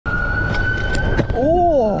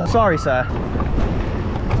Sorry, sir.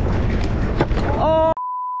 Oh!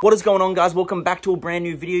 What is going on, guys? Welcome back to a brand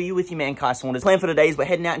new video. You with your man, Kai Saundezy. Plan for today is we're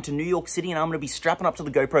heading out into New York City, and I'm going to be strapping up to the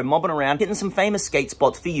GoPro, mobbing around, hitting some famous skate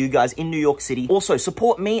spots for you guys in New York City. Also,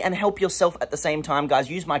 support me and help yourself at the same time, guys.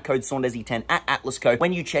 Use my code Saundezy10 at AtlasCo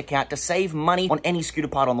when you check out to save money on any scooter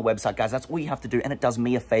part on the website, guys. That's all you have to do, and it does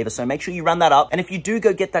me a favor. So make sure you run that up. And if you do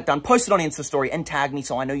go get that done, post it on Insta story and tag me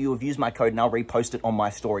so I know you have used my code, and I'll repost it on my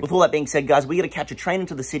story. With all that being said, guys, we got to catch a train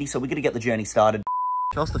into the city, so we got to get the journey started.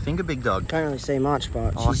 Show us the finger, big dog. Can't really see much,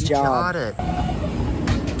 but she's jarred it.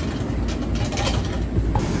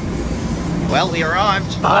 Well, we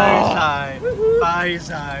arrived. Bozo.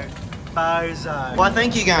 Bozo. Bozo. Why,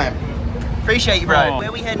 thank you, game. Appreciate you, bro. Oh. Where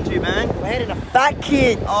are we heading to, man? we're heading to Fat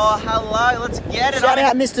Kid. Oh, hello. Let's get it. Shout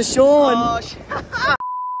out Mr. Sean. Oh,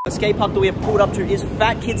 the skate park that we have pulled up to is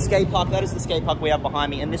Fat Kid Skate Park. That is the skate park we have behind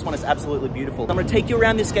me, and this one is absolutely beautiful. I'm going to take you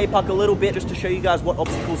around this skate park a little bit just to show you guys what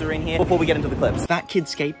obstacles are in here before we get into the clips. Fat Kid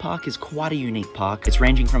Skate Park is quite a unique park. It's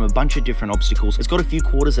ranging from a bunch of different obstacles. It's got a few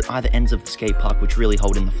quarters at either ends of the skate park which really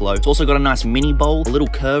hold in the flow. It's also got a nice mini bowl, a little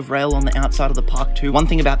curve rail on the outside of the park too. One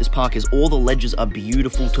thing about this park is all the ledges are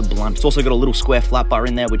beautiful to blunt. It's also got a little square flat bar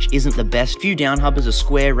in there which isn't the best. A few down hubbers, a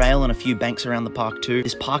square rail, and a few banks around the park too.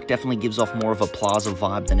 This park definitely gives off more of a plaza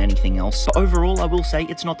vibe than anything else. But overall, I will say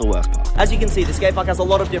it's not the worst part. As you can see, the skate park has a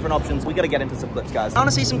lot of different options. We got to get into some clips, guys. I want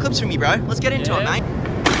to see some clips from you, bro. Let's get into it, mate.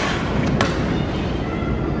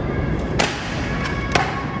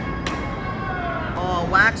 Oh,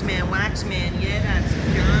 wax man, yeah, that's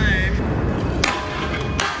good.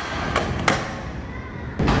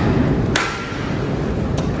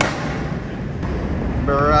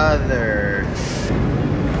 Brother.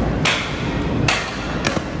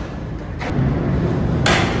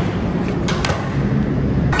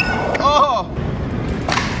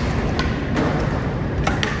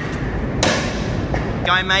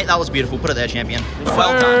 Going, mate, that was beautiful. Put it there, champion.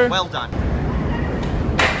 Well done, well done.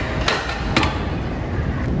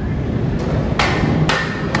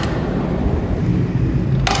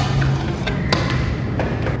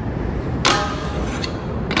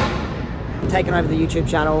 Taking over the YouTube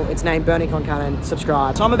channel. It's named Bernie Concannon.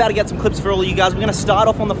 Subscribe. So I'm about to get some clips for all of you guys. We're going to start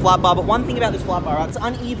off on the flat bar, but one thing about this flat bar, it's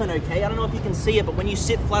uneven, okay? I don't know if you can see it, but when you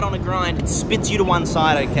sit flat on a grind, it spits you to one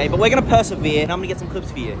side, okay? But we're going to persevere, and I'm going to get some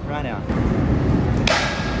clips for you right now.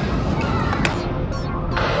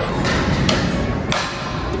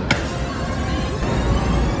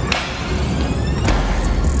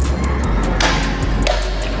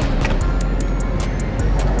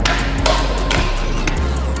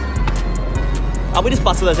 We just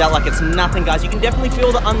busted those out like it's nothing, guys. You can definitely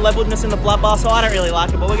feel the unleveledness in the flat bar, so I don't really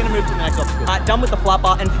like it, but we're gonna move to the next obstacle. All right, done with the flat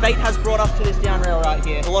bar, and fate has brought us to this down rail right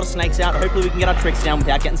here. There's a lot of snakes out. Hopefully we can get our tricks down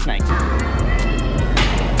without getting snaked.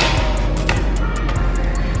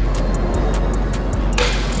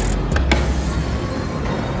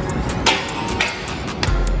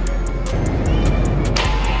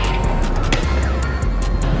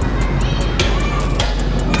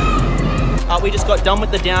 We just got done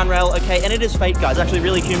with the down rail, okay, and it is fate, guys. It's actually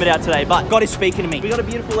really humid out today, but God is speaking to me. We got a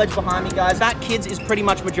beautiful ledge behind me, guys. Fat Kids is pretty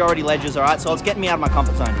much majority ledges, all right? So it's getting me out of my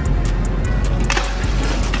comfort zone.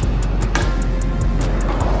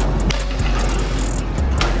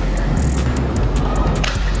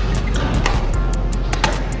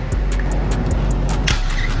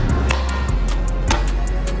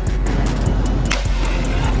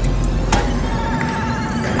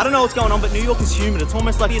 I don't know what's going on, but New York is humid. It's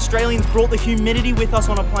almost like the Australians brought the humidity with us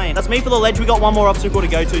on a plane. That's me for the ledge. We got one more obstacle to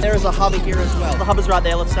go to. There is a hubber here as well. The hubber's right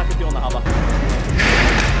there. Let's stack a few on the hubber.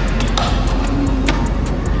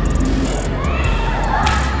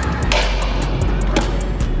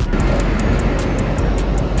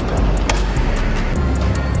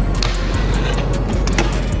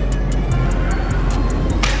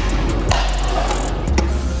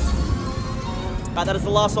 That is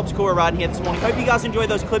the last obstacle we're riding here this morning. Hope you guys enjoyed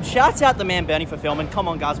those clips. Shouts out the man Bernie for filming. Come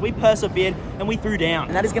on, guys. We persevered and we threw down.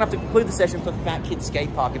 And that is going to have to conclude the session for Fat Kid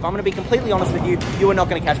Skate Park. If I'm going to be completely honest with you, you are not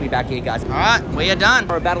going to catch me back here, guys. All right, we are done.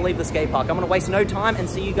 We're about to leave the skate park. I'm going to waste no time and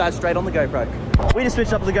see you guys straight on the GoPro. We just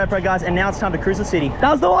switched up to the GoPro, guys, and now it's time to cruise the city.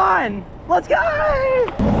 That was the line. Let's go.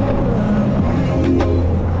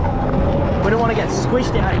 We don't want to get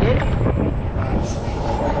squished out here.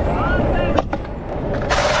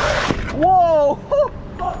 Whoa!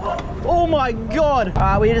 Oh my God!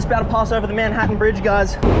 We're just about to pass over the Manhattan Bridge,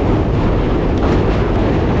 guys.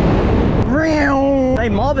 They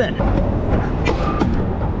mobbing.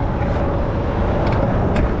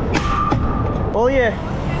 Oh yeah.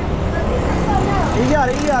 You got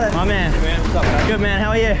it, you got it. My man. What's up, man? Good, man. How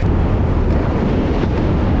are you?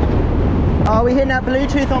 Oh, we're hitting that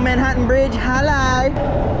Bluetooth on Manhattan Bridge. Hello.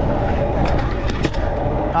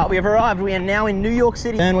 We have arrived. We are now in New York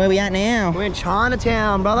City. And where are we at now? We're in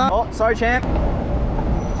Chinatown, brother. Oh, sorry, champ.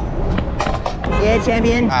 Yeah,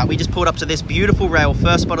 champion. We just pulled up to this beautiful rail,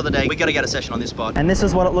 first spot of the day. We got to get a session on this spot. And this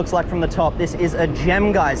is what it looks like from the top. This is a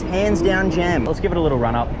gem, guys. Hands down gem. Let's give it a little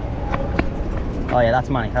run up. Oh yeah, that's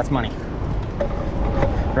money. That's money.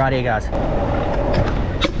 Right here, guys.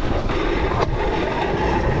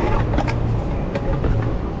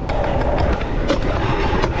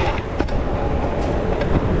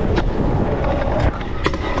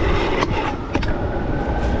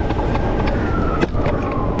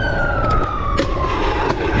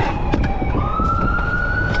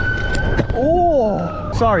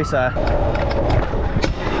 Oh, sorry, sir.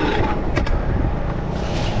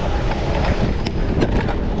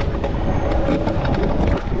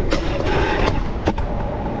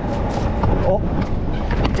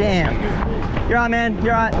 Damn. You're right, man.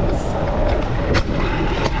 You're right.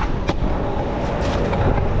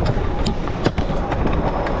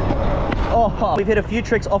 Oh, we've hit a few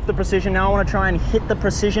tricks off the precision. Now I want to try and hit the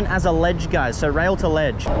precision as a ledge, guys. So rail to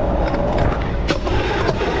ledge.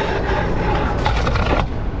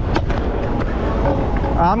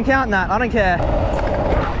 I'm counting that. I don't care.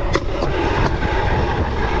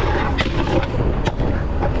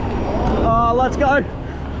 Oh, let's go.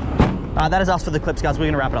 That is us for the clips, guys. We're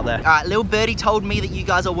gonna wrap it up there. All right, little birdie told me that you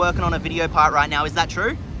guys are working on a video part right now. Is that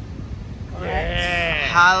true? Yeah.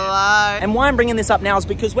 Hello. And why I'm bringing this up now is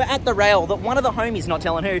because we're at the rail that one of the homies, not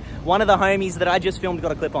telling who, one of the homies that I just filmed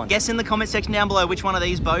got a clip on. Guess in the comment section down below which one of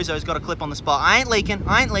these bozos got a clip on the spot. I ain't leaking.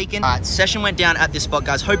 I ain't leaking. All right, session went down at this spot,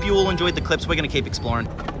 guys. Hope you all enjoyed the clips. We're gonna keep exploring.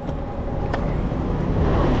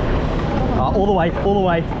 All the way, all the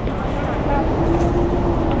way.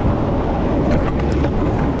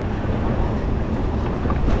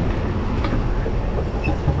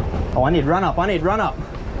 Oh, I need run up, I need run up.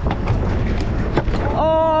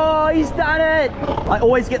 Oh, he's done it. I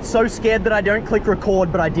always get so scared that I don't click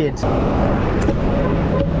record, but I did.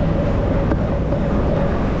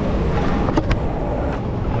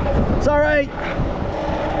 Sorry.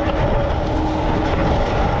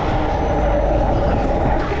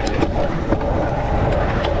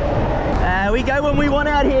 We go when we want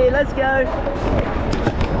out here, let's go.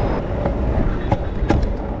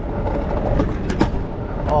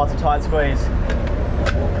 Oh, it's a tight squeeze.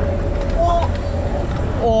 Oh,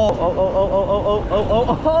 oh, oh, oh, oh, oh, oh, oh,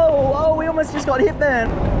 oh, oh, oh, we almost just got hit, man.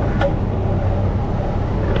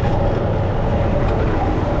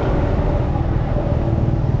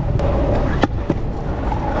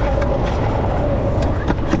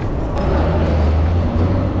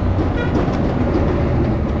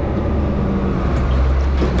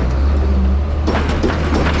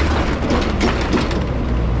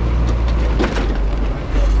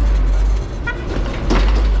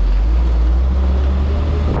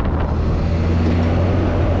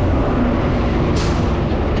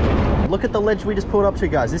 Look at the ledge we just pulled up to,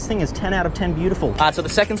 guys. This thing is 10 out of 10 beautiful. So the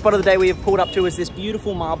second spot of the day we have pulled up to is this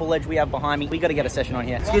beautiful marble ledge we have behind me. We got to get a session on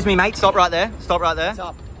here. Excuse me, mate. Stop right there. Stop right there. What's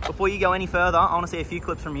up? Before you go any further, I want to see a few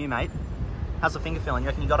clips from you, mate. How's the finger feeling? You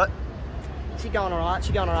reckon you got it? She going all right.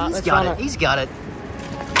 She going all right. He's got it. He's got it.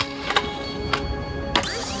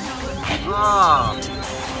 Oh.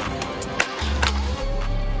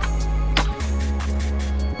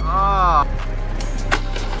 Oh.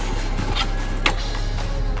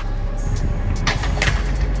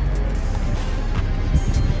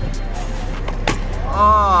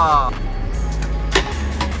 Oh.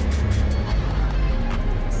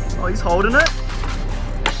 Oh, he's holding it.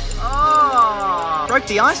 Oh. Broke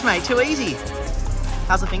the ice, mate. Too easy.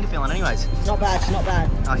 How's the finger feeling anyways? Not bad. She's not bad.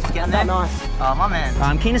 Oh, she's getting there? Nice. Oh, my man.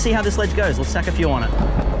 I'm keen to see how this ledge goes. Let's stack a few on it.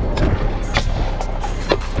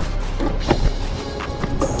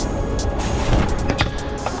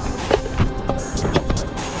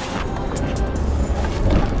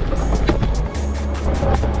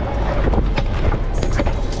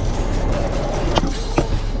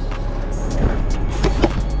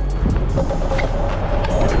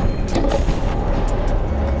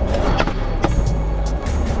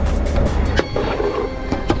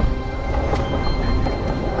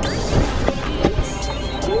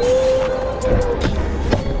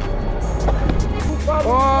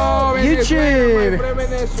 YouTube!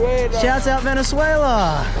 Shouts out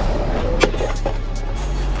Venezuela!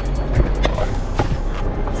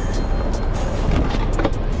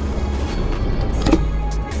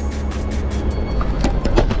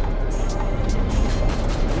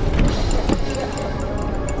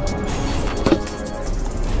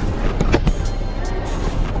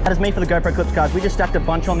 That is me for the GoPro clips, guys. We just stacked a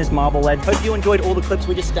bunch on this marble ledge. Hope you enjoyed all the clips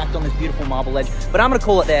we just stacked on this beautiful marble ledge. But I'm gonna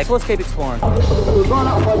call it there, so let's keep exploring.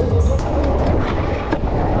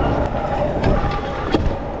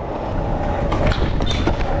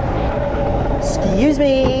 Excuse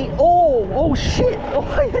me. Oh shit. Oh,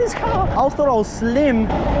 look at this car. I thought I was slim.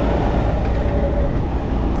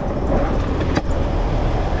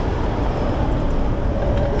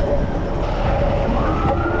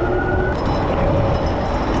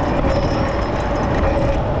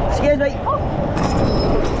 Excuse me.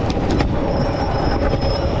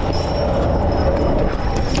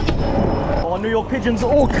 Oh, New York pigeons.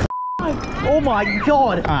 Oh my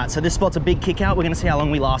God. All right, so this spot's a big kick out. We're gonna see how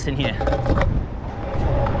long we last in here.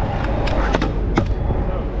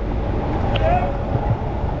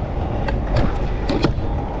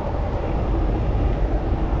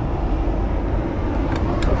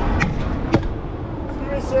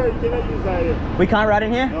 Sir, you cannot use that here. We can't ride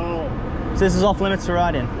in here? No. So this is off limits to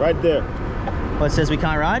ride in? Right there. Oh, it says we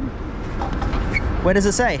can't ride? Where does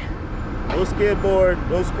it say? No skateboard,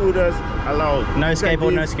 no scooters allowed. No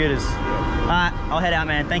skateboard, no scooters. Alright, I'll head out,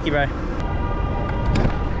 man. Thank you, bro.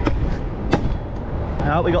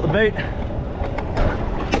 Oh, we got the boot.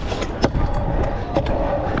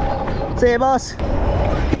 See you, boss.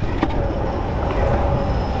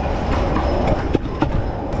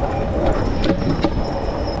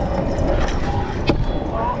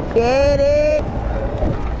 Get it!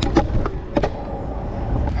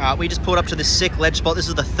 Alright, we just pulled up to this sick ledge spot. This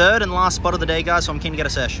is the third and last spot of the day, guys, so I'm keen to get a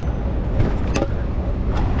sesh.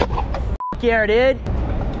 Yeah, dude.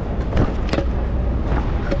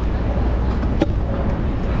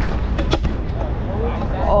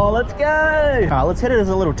 Oh, let's go! Alright, let's hit it as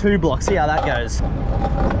a little 2-block, see how that goes.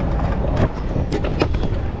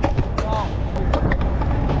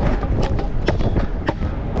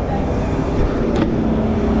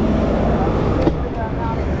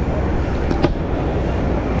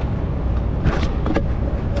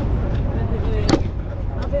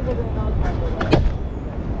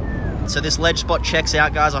 So this ledge spot checks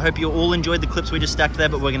out, guys. I hope you all enjoyed the clips we just stacked there,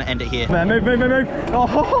 but we're gonna end it here. Man, move, move, move, move.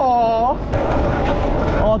 Oh,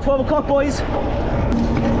 12 o'clock, boys.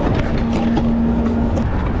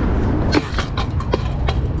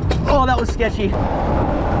 Oh, that was sketchy.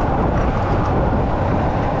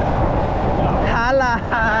 Hello.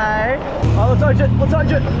 Oh, let's touch it, let's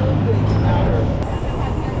touch it.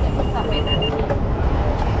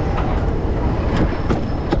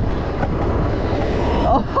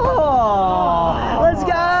 Oh, let's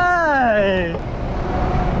go!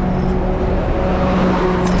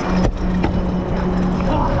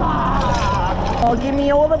 Oh, give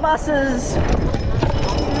me all the buses!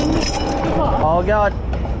 Oh God!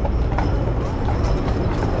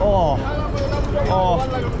 Oh,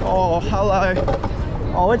 hello!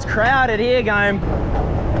 Oh, it's crowded here, game.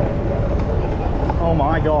 Oh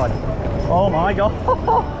my God! Oh my God!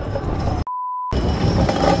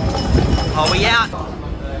 Oh, we out!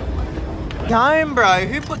 Home, bro.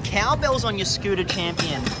 Who put cowbells on your scooter,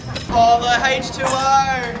 champion? Oh, the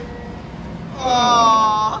H2O.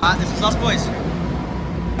 Oh. This is us, boys.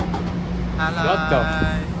 Hello. What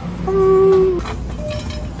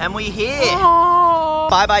the? And we here. Oh.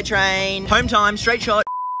 Bye-bye, train. Home time, straight shot.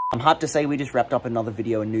 I'm hyped to say we just wrapped up another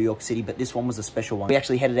video in New York City, but this one was a special one. We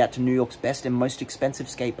actually headed out to New York's best and most expensive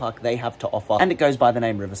skate park they have to offer, and it goes by the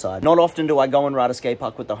name Riverside. Not often do I go and ride a skate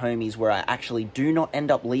park with the homies where I actually do not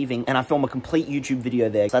end up leaving, and I film a complete YouTube video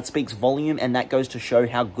there. So that speaks volume, and that goes to show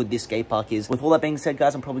how good this skate park is. With all that being said,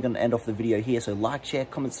 guys, I'm probably going to end off the video here, so like, share,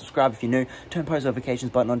 comment, subscribe if you're new, turn post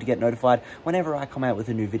notifications button on to get notified whenever I come out with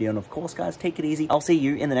a new video, and of course, guys, take it easy. I'll see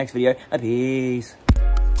you in the next video. Peace.